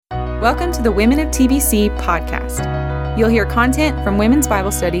Welcome to the Women of TBC podcast. You'll hear content from women's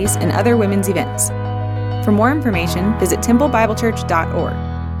Bible studies and other women's events. For more information, visit templebiblechurch.org.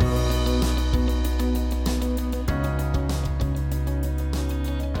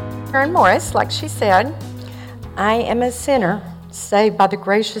 Karen Morris, like she said, I am a sinner saved by the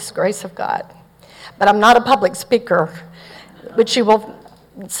gracious grace of God. But I'm not a public speaker, which you will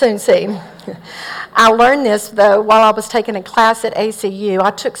soon see. I learned this, though, while I was taking a class at ACU.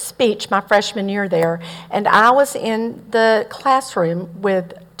 I took speech my freshman year there, and I was in the classroom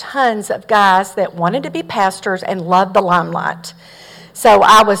with tons of guys that wanted to be pastors and loved the limelight. So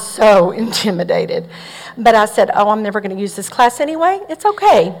I was so intimidated. But I said, I'm never going to use this class anyway. It's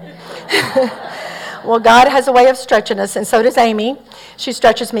okay. Well, God has a way of stretching us, and so does Amy. She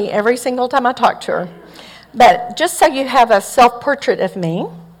stretches me every single time I talk to her. But just so you have a self-portrait of me,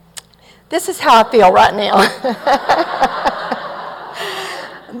 this is how I feel right now.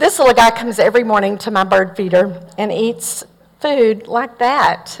 This little guy comes every morning to my bird feeder and eats food like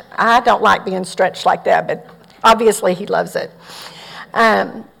that. I don't like being stretched like that, but obviously he loves it.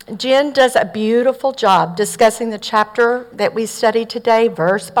 Jen does a beautiful job discussing the chapter that we studied today,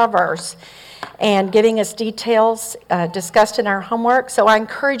 verse by verse, and giving us details discussed in our homework. So I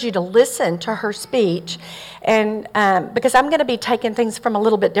encourage you to listen to her speech, and because I'm going to be taking things from a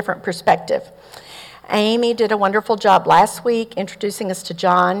little bit different perspective. Amy did a wonderful job last week introducing us to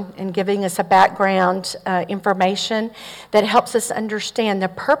John and giving us a background information that helps us understand the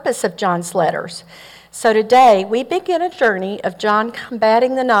purpose of John's letters. So today, we begin a journey of John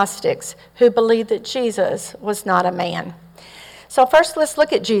combating the Gnostics who believed that Jesus was not a man. So first, let's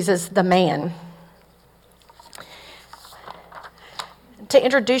look at Jesus, the man. To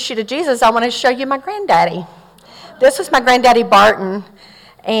introduce you to Jesus, I want to show you my granddaddy. This was my granddaddy Barton,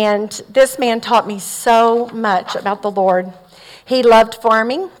 and this man taught me so much about the Lord. He loved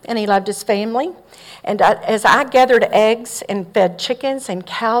farming, and he loved his family. And as I gathered eggs and fed chickens and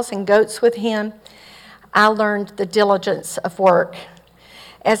cows and goats with him, I learned the diligence of work.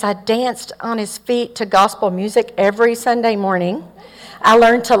 As I danced on his feet to gospel music every Sunday morning, I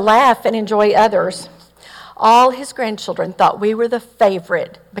learned to laugh and enjoy others. All his grandchildren thought we were the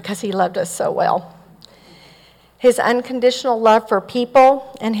favorite because he loved us so well. His unconditional love for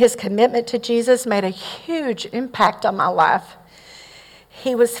people and his commitment to Jesus made a huge impact on my life.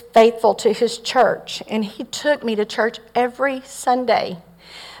 He was faithful to his church, and he took me to church every Sunday.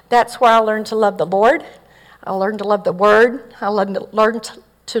 That's where I learned to love the Lord. I learned to love the Word. I learned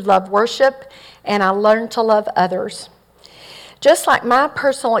to love worship, and I learned to love others. Just like my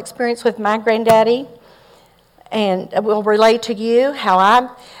personal experience with my granddaddy, and it will relate to you how I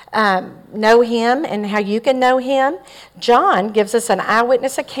know him and how you can know him, John gives us an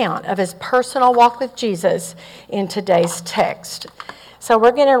eyewitness account of his personal walk with Jesus in today's text. So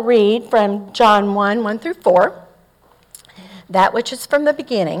we're going to read from John 1, 1 through 4. That which is from the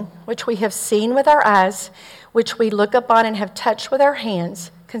beginning, which we have seen with our eyes, which we look upon and have touched with our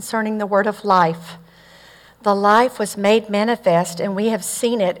hands, concerning the word of life. The life was made manifest, and we have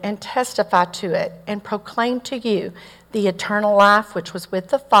seen it and testify to it and proclaim to you the eternal life which was with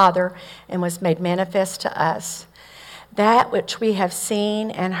the Father and was made manifest to us. That which we have seen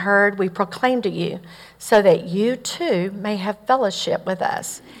and heard we proclaim to you, so that you too may have fellowship with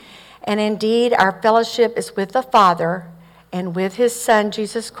us. And indeed our fellowship is with the Father and with his Son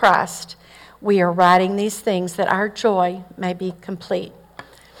Jesus Christ. We are writing these things that our joy may be complete.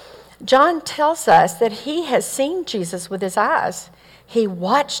 John tells us that he has seen Jesus with his eyes. He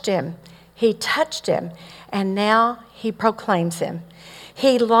watched him, he touched him, and now he proclaims him.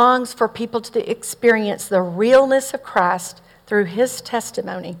 He longs for people to experience the realness of Christ through his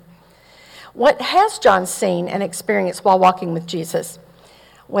testimony. What has John seen and experienced while walking with Jesus?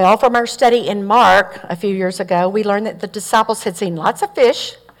 Well, from our study in Mark a few years ago, we learned that the disciples had seen lots of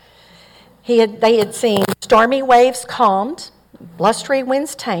fish. They had seen stormy waves calmed, blustery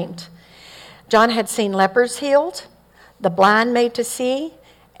winds tamed. John had seen lepers healed, the blind made to see,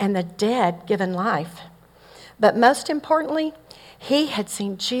 and the dead given life. But most importantly, he had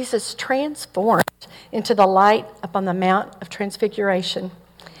seen Jesus transformed into the light upon the Mount of Transfiguration.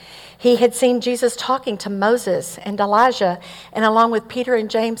 He had seen Jesus talking to Moses and Elijah, and along with Peter and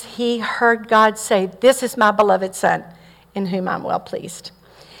James, he heard God say, "This is my beloved Son, in whom I'm well pleased."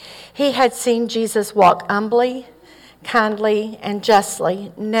 He had seen Jesus walk humbly, kindly, and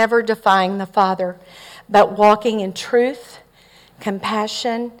justly, never defying the Father, but walking in truth,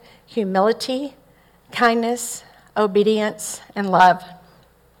 compassion, humility, kindness, obedience, and love.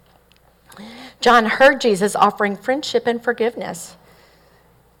 John heard Jesus offering friendship and forgiveness,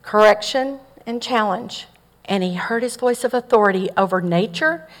 correction and challenge, and he heard his voice of authority over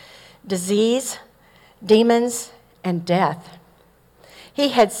nature, disease, demons, and death. He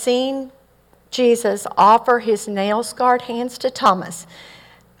had seen Jesus offer his nail-scarred hands to Thomas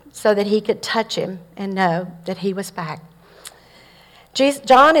so that he could touch him and know that he was back.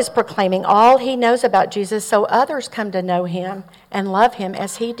 John is proclaiming all he knows about Jesus so others come to know him and love him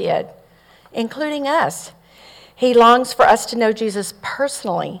as he did, including us. He longs for us to know Jesus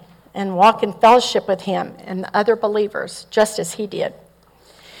personally and walk in fellowship with him and other believers, just as he did.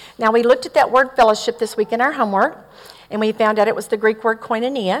 Now, we looked at that word fellowship this week in our homework, and we found out it was the Greek word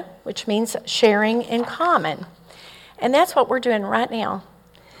koinonia, which means sharing in common. And that's what we're doing right now.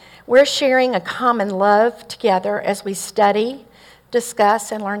 We're sharing a common love together as we study,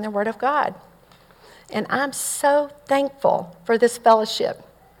 discuss, and learn the Word of God. And I'm so thankful for this fellowship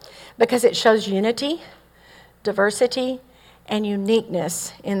because it shows unity, diversity, and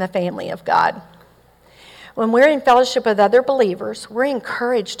uniqueness in the family of God. When we're in fellowship with other believers, we're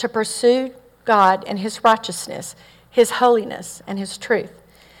encouraged to pursue God and his righteousness, his holiness, and his truth.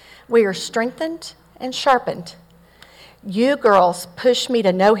 We are strengthened and sharpened. You girls push me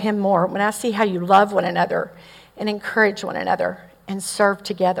to know him more when I see how you love one another and encourage one another and serve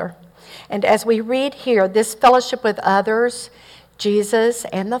together. And as we read here, this fellowship with others, Jesus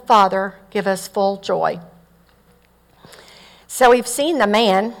and the Father give us full joy. So we've seen the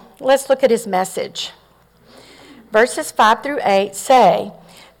man. Let's look at his message. Verses 5 through 8 say,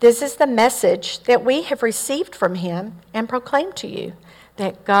 "This is the message that we have received from him and proclaim to you,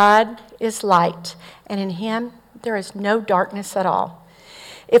 that God is light, and in him there is no darkness at all.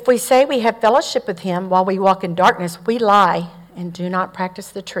 If we say we have fellowship with him while we walk in darkness, we lie and do not practice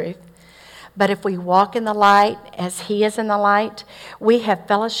the truth. But if we walk in the light as he is in the light, we have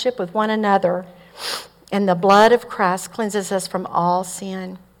fellowship with one another, and the blood of Christ cleanses us from all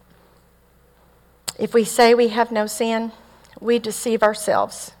sin. If we say we have no sin, we deceive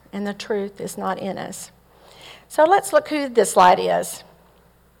ourselves, and the truth is not in us." So let's look who this light is.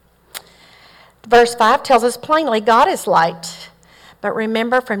 Verse 5 tells us plainly God is light. But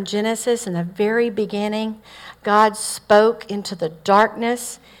remember, from Genesis, in the very beginning, God spoke into the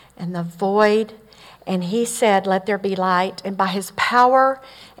darkness and the void, and he said, "Let there be light." And by his power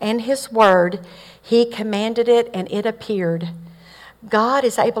and his word, he commanded it, and it appeared. God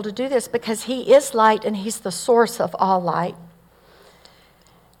is able to do this because he is light, and he's the source of all light.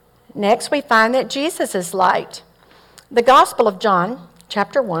 Next, we find that Jesus is light. The Gospel of John,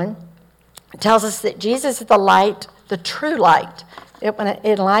 chapter 1, tells us that Jesus is the light, the true light. It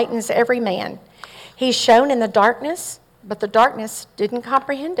enlightens every man. He's shown in the darkness, but the darkness didn't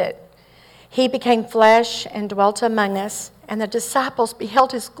comprehend it. He became flesh and dwelt among us, and the disciples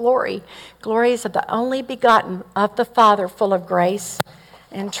beheld his glory. Glory is of the only begotten of the Father, full of grace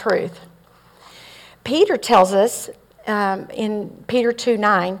and truth. Peter tells us in Peter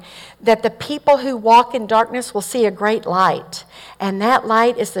 2:9 that the people who walk in darkness will see a great light, and that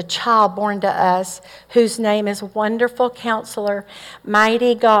light is the child born to us, whose name is Wonderful Counselor,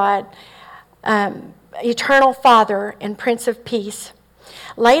 Mighty God, Eternal Father, and Prince of Peace.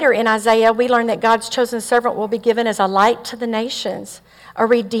 Later in Isaiah, we learn that God's chosen servant will be given as a light to the nations, a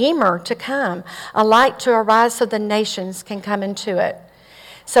redeemer to come, a light to arise so the nations can come into it.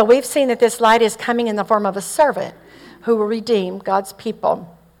 So we've seen that this light is coming in the form of a servant who will redeem God's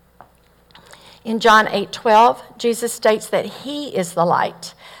people. In John 8:12, Jesus states that he is the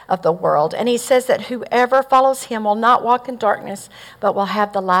light of the world, and he says that whoever follows him will not walk in darkness, but will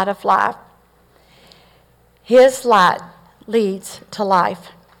have the light of life. His light leads to life.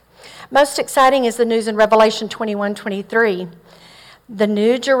 Most exciting is the news in Revelation 21:23. The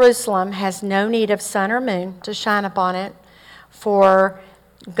New Jerusalem has no need of sun or moon to shine upon it, for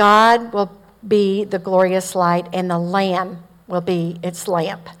God will be the glorious light, and the Lamb will be its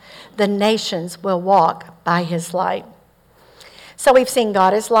lamp. The nations will walk by his light. So we've seen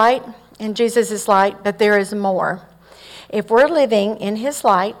God is light and Jesus is light, but there is more. If we're living in his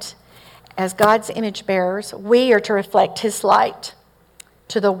light as God's image bearers, we are to reflect his light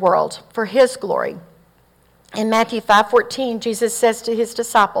to the world for his glory. In Matthew 5:14, Jesus says to his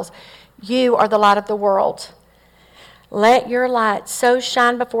disciples, "You are the light of the world. Let your light so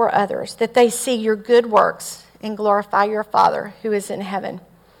shine before others that they see your good works and glorify your Father who is in heaven."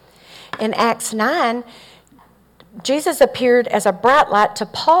 In Acts 9, Jesus appeared as a bright light to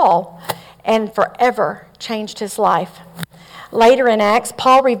Paul and forever changed his life. Later in Acts,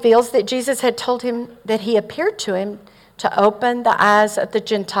 Paul reveals that Jesus had told him that he appeared to him to open the eyes of the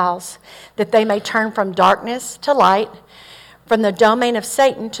Gentiles, that they may turn from darkness to light, from the domain of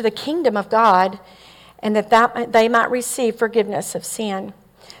Satan to the kingdom of God, and that they might receive forgiveness of sin.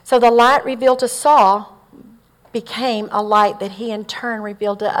 So the light revealed to Saul became a light that he in turn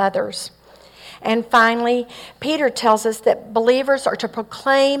revealed to others. And finally, Peter tells us that believers are to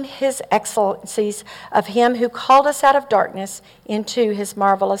proclaim his excellencies of him who called us out of darkness into his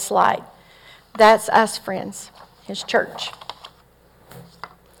marvelous light. That's us, friends, his church.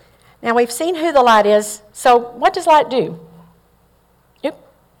 Now, we've seen who the light is, so what does light do?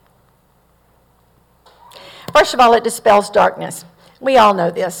 First of all, it dispels darkness. We all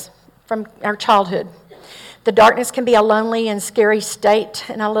know this from our childhood. The darkness can be a lonely and scary state,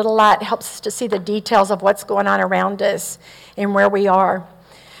 and a little light helps us to see the details of what's going on around us and where we are.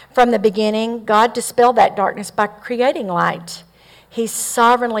 From the beginning, God dispelled that darkness by creating light. He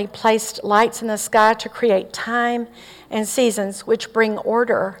sovereignly placed lights in the sky to create time and seasons which bring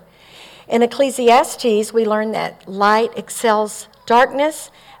order. In Ecclesiastes, we learn that light excels darkness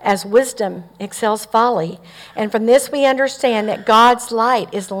as wisdom excels folly. And from this we understand that God's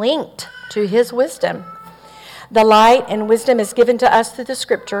light is linked to his wisdom. The light and wisdom is given to us through the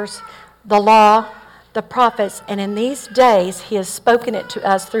scriptures, the law, the prophets, and in these days he has spoken it to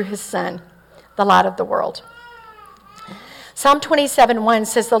us through his Son, the light of the world. Psalm 27:1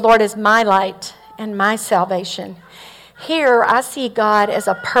 says, "The Lord is my light and my salvation." Here I see God as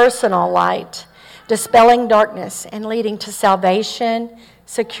a personal light, dispelling darkness and leading to salvation,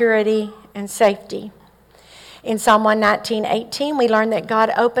 security, and safety. In Psalm 119:18, we learn that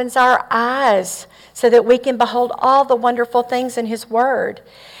God opens our eyes so that we can behold all the wonderful things in his word.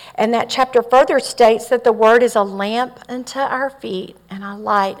 And that chapter further states that the word is a lamp unto our feet and a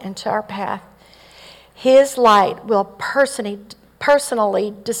light unto our path. His light will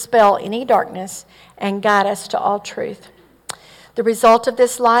personally dispel any darkness and guide us to all truth. The result of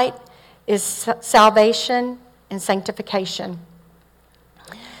this light is salvation and sanctification.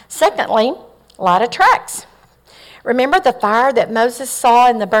 Secondly, light attracts. Remember the fire that Moses saw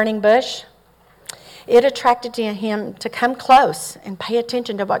in the burning bush? It attracted him to come close and pay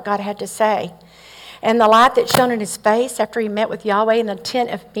attention to what God had to say. And the light that shone in his face after he met with Yahweh in the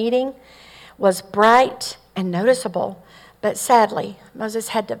tent of meeting was bright and noticeable, but sadly, Moses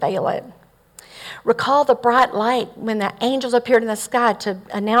had to veil it. Recall the bright light when the angels appeared in the sky to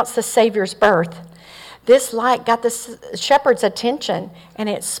announce the Savior's birth. This light got the shepherds' attention, and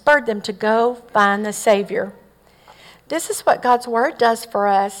it spurred them to go find the Savior. This is what God's Word does for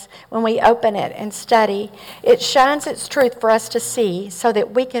us when we open it and study. It shines its truth for us to see so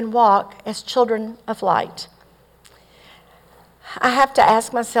that we can walk as children of light. I have to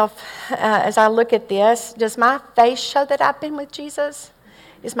ask myself as I look at this, does my face show that I've been with Jesus?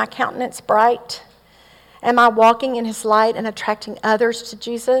 Is my countenance bright? Am I walking in his light and attracting others to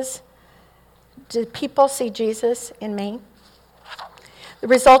Jesus? Do people see Jesus in me? The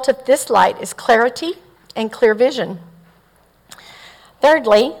result of this light is clarity and clear vision.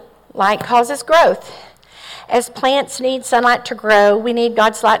 Thirdly, light causes growth. As plants need sunlight to grow, we need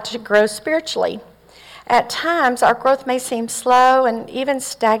God's light to grow spiritually. At times, our growth may seem slow and even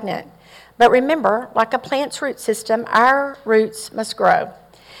stagnant. But remember, like a plant's root system, our roots must grow.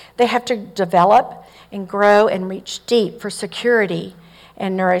 They have to develop and grow and reach deep for security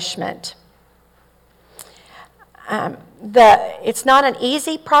and nourishment. It's not an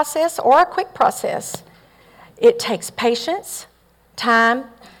easy process or a quick process. It takes patience, time,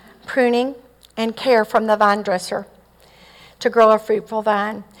 pruning, and care from the vine dresser to grow a fruitful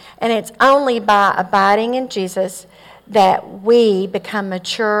vine. And it's only by abiding in Jesus that we become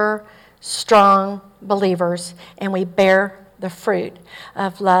mature, strong believers, and we bear the fruit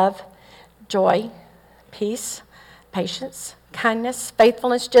of love, joy, peace, patience, kindness,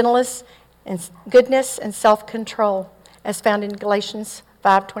 faithfulness, gentleness, and goodness, and self-control, as found in Galatians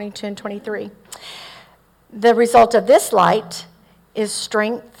 5:22 and 23. The result of this light is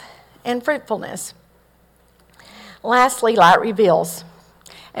strength and fruitfulness. Lastly, light reveals.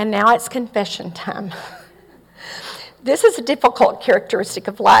 And now it's confession time. This is a difficult characteristic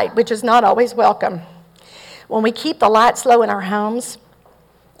of light, which is not always welcome. When we keep the lights low in our homes,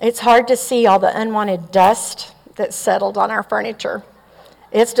 it's hard to see all the unwanted dust that's settled on our furniture.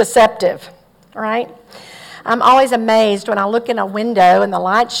 It's deceptive, right? I'm always amazed when I look in a window and the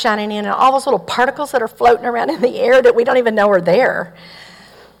light's shining in and all those little particles that are floating around in the air that we don't even know are there.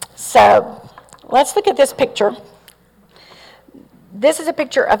 So let's look at this picture. This is a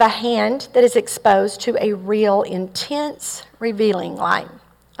picture of a hand that is exposed to a real, intense, revealing light,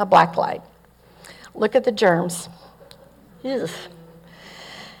 a black light. Look at the germs. Ugh.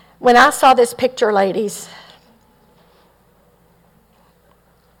 When I saw this picture, ladies,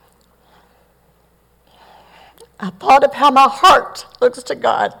 I thought of how my heart looks to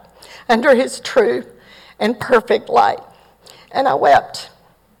God under his true and perfect light, and I wept.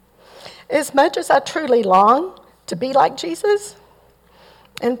 As much as I truly long to be like Jesus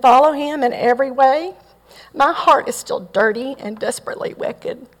and follow him in every way, my heart is still dirty and desperately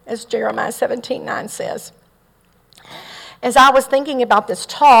wicked, as Jeremiah 17:9 says. As I was thinking about this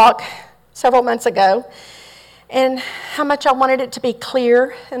talk several months ago, and how much I wanted it to be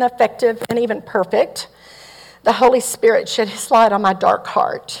clear and effective and even perfect, the Holy Spirit shed his light on my dark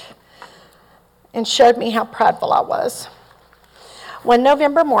heart and showed me how prideful I was. One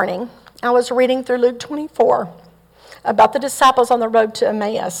November morning, I was reading through Luke 24 about the disciples on the road to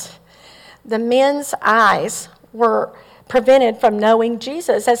Emmaus. The men's eyes were prevented from knowing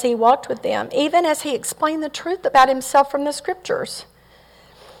Jesus as he walked with them, even as he explained the truth about himself from the scriptures.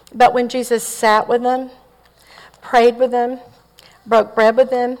 But when Jesus sat with them, prayed with them, broke bread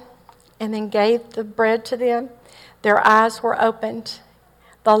with them, and then gave the bread to them, their eyes were opened,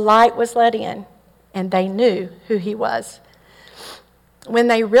 the light was let in, and they knew who he was. When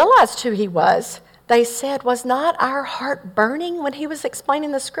they realized who he was, they said, "Was not our heart burning when he was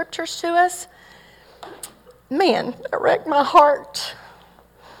explaining the scriptures to us?" Man, that wrecked my heart.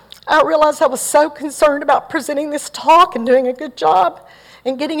 I realized I was so concerned about presenting this talk and doing a good job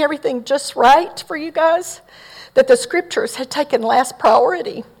and getting everything just right for you guys that the scriptures had taken last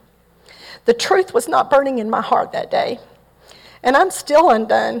priority. The truth was not burning in my heart that day. And I'm still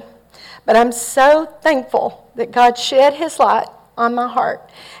undone. But I'm so thankful that God shed his light on my heart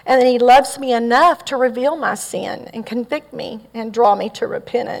and that he loves me enough to reveal my sin and convict me and draw me to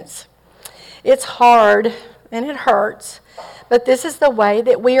repentance. It's hard and it hurts, but this is the way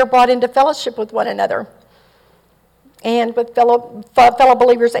that we are brought into fellowship with one another and with fellow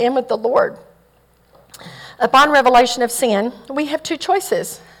believers and with the Lord. Upon revelation of sin, we have two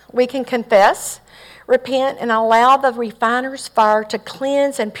choices. We can confess, repent, and allow the refiner's fire to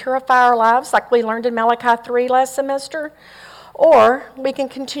cleanse and purify our lives like we learned in Malachi 3 last semester, or we can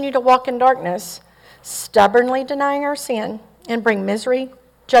continue to walk in darkness, stubbornly denying our sin and bring misery,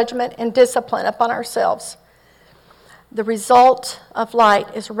 judgment, and discipline upon ourselves. The result of light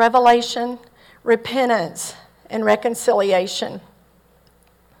is revelation, repentance, and reconciliation.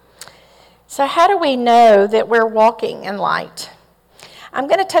 So how do we know that we're walking in light? I'm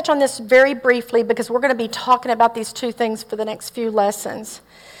going to touch on this very briefly because we're going to be talking about these two things for the next few lessons.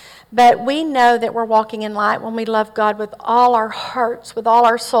 But we know that we're walking in light when we love God with all our hearts, with all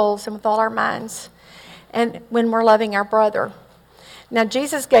our souls, and with all our minds, and when we're loving our brother. Now,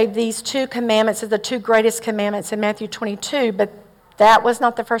 Jesus gave these two commandments as the two greatest commandments in Matthew 22, but that was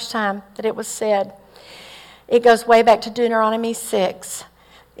not the first time that it was said. It goes way back to Deuteronomy 6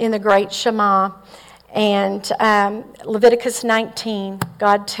 in the Great Shema. And Leviticus 19,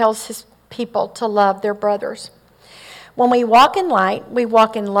 God tells his people to love their brothers. When we walk in light, we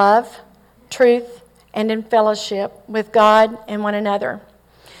walk in love, truth, and in fellowship with God and one another.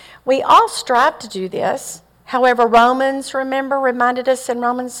 We all strive to do this. However, Romans, reminded us in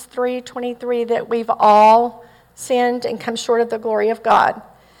Romans 3:23 that we've all sinned and come short of the glory of God.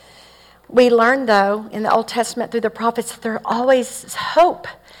 We learn, though, in the Old Testament through the prophets that there always is hope.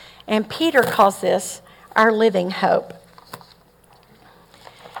 And Peter calls this our living hope.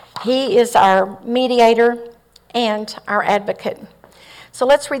 He is our mediator and our advocate. So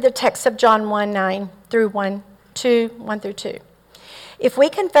let's read the text of John 1:9 through 1 through 2. If we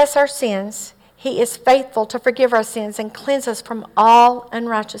confess our sins, he is faithful to forgive our sins and cleanse us from all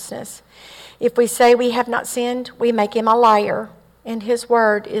unrighteousness. If we say we have not sinned, we make him a liar, and his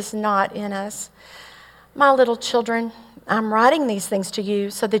word is not in us. My little children, I'm writing these things to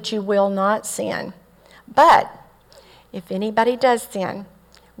you so that you will not sin. But if anybody does sin,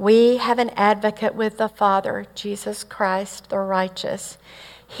 we have an advocate with the Father, Jesus Christ, the righteous.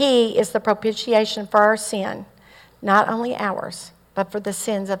 He is the propitiation for our sin, not only ours, but for the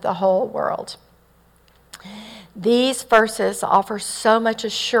sins of the whole world. These verses offer so much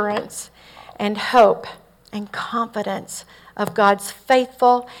assurance and hope and confidence of God's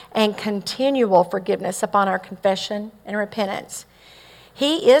faithful and continual forgiveness upon our confession and repentance.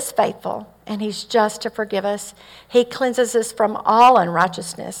 He is faithful and he's just to forgive us. He cleanses us from all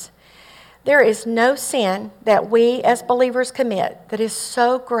unrighteousness. There is no sin that we as believers commit that is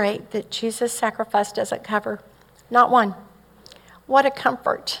so great that Jesus' sacrifice doesn't cover. Not one. What a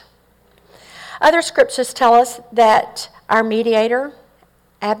comfort. Other scriptures tell us that our mediator,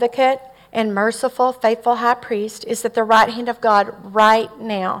 advocate, and merciful, faithful high priest is at the right hand of God right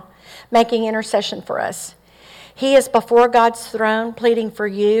now, making intercession for us. He is before God's throne, pleading for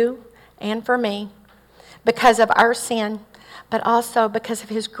you and for me because of our sin, but also because of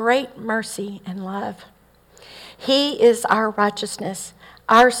his great mercy and love. He is our righteousness,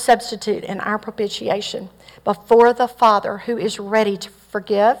 our substitute, and our propitiation before the Father, who is ready to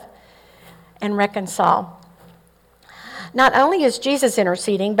forgive and reconcile. Not only is Jesus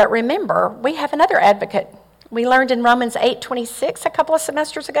interceding, but remember, we have another advocate. We learned in Romans 8:26 a couple of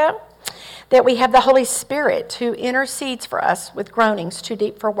semesters ago that we have the Holy Spirit who intercedes for us with groanings too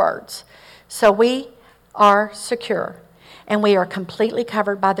deep for words. So we are secure, and we are completely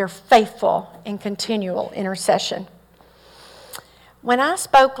covered by their faithful and continual intercession. When I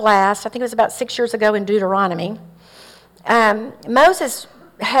spoke last, I think it was about 6 years ago in Deuteronomy, Moses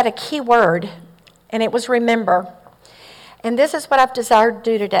had a key word, and it was remember. And this is what I've desired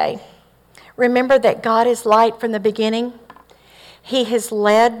to do today. Remember that God is light from the beginning. He has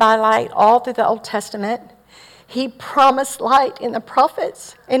led by light all through the Old Testament. He promised light in the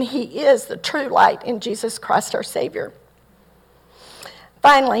prophets, and he is the true light in Jesus Christ our Savior.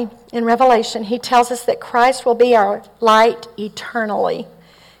 Finally, in Revelation, he tells us that Christ will be our light eternally.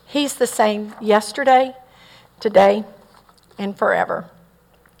 He's the same yesterday, today, and forever.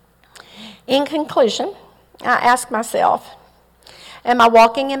 In conclusion, I ask myself, am I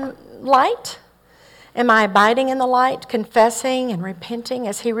walking in light? Am I abiding in the light, confessing and repenting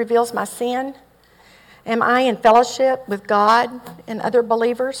as he reveals my sin? Am I in fellowship with God and other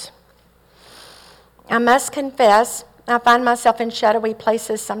believers? I must confess, I find myself in shadowy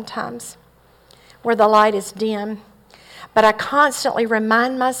places sometimes where the light is dim, but I constantly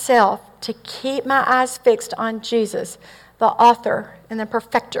remind myself to keep my eyes fixed on Jesus, the author and the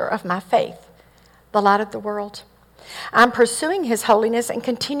perfecter of my faith, the light of the world. I'm pursuing his holiness and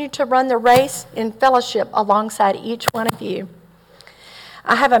continue to run the race in fellowship alongside each one of you.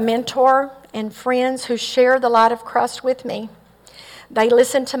 I have a mentor and friends who share the light of Christ with me. They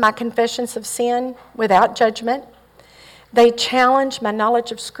listen to my confessions of sin without judgment. They challenge my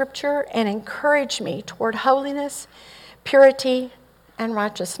knowledge of Scripture and encourage me toward holiness, purity, and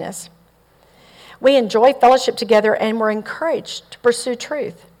righteousness. We enjoy fellowship together and we're encouraged to pursue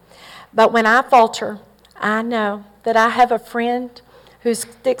truth. But when I falter, I know that I have a friend who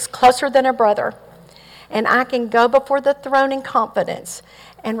sticks closer than a brother, and I can go before the throne in confidence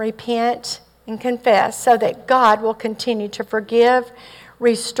and repent and confess so that God will continue to forgive,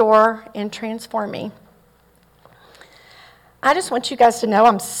 restore, and transform me. I just want you guys to know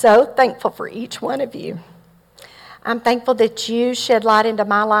I'm so thankful for each one of you. I'm thankful that you shed light into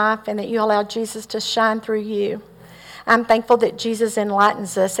my life and that you allowed Jesus to shine through you. I'm thankful that Jesus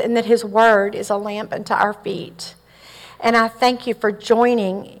enlightens us and that his word is a lamp unto our feet. And I thank you for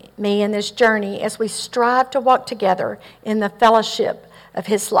joining me in this journey as we strive to walk together in the fellowship of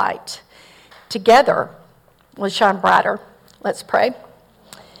his light. Together, we'll shine brighter. Let's pray.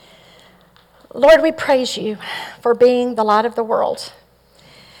 Lord, we praise you for being the light of the world.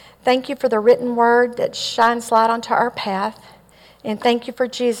 Thank you for the written word that shines light onto our path. And thank you for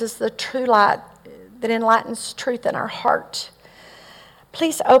Jesus, the true light that enlightens truth in our heart.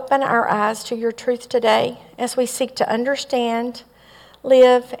 Please open our eyes to your truth today as we seek to understand,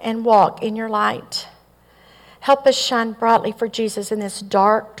 live, and walk in your light. Help us shine brightly for Jesus in this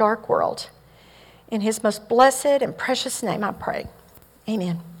dark, dark world. In his most blessed and precious name I pray.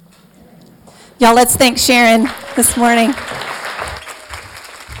 Amen. Y'all, let's thank Sharon this morning.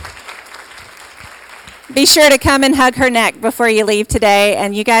 Be sure to come and hug her neck before you leave today.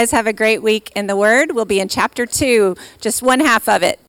 And you guys have a great week in the Word. We'll be in chapter 2, just one half of it.